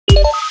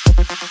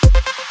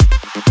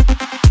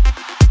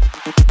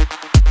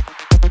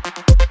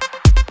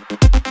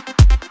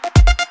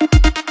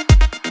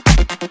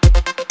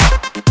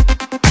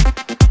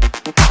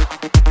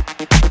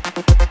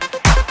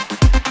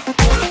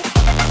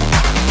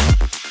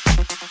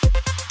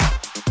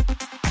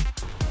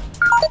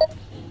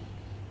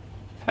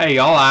Hey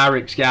y'all,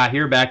 Irix Guy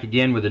here, back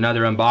again with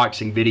another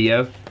unboxing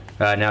video.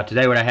 Now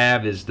today what I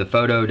have is the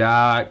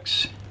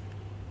Fotodiox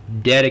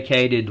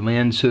dedicated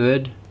lens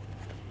hood.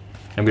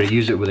 I'm going to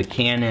use it with a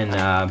Canon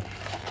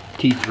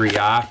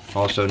T3i,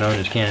 also known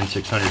as Canon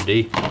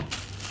 600D.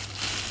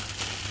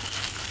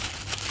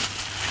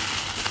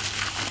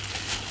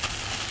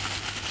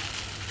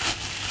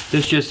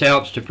 This just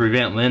helps to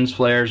prevent lens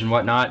flares and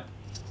whatnot.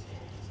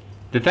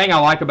 The thing I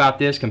like about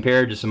this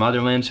compared to some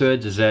other lens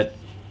hoods is that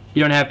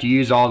you don't have to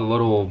use all the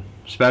little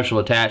special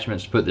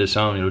attachments to put this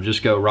on. It'll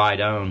just go right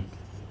on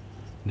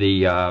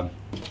the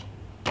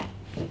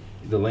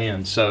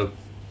lens. So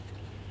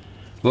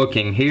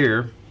looking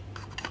here,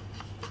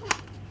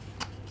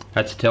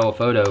 that's a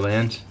telephoto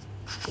lens.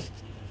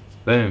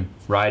 Boom,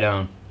 right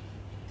on.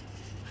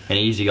 And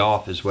easy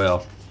off as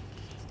well.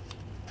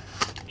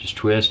 Just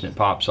twist and it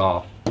pops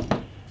off.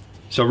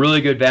 So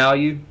really good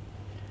value,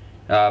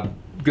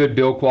 good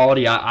build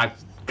quality. I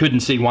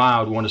couldn't see why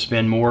I would want to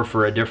spend more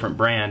for a different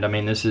brand. I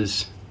mean, this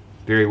is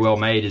very well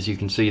made, as you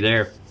can see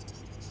there.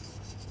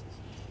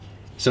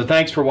 So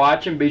thanks for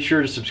watching. Be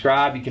sure to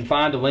subscribe. You can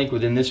find a link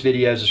within this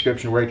video's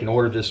description where you can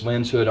order this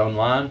lens hood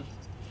online,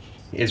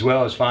 as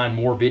well as find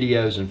more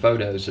videos and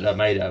photos that I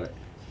made of it.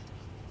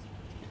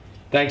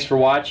 Thanks for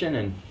watching,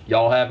 and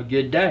y'all have a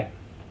good day.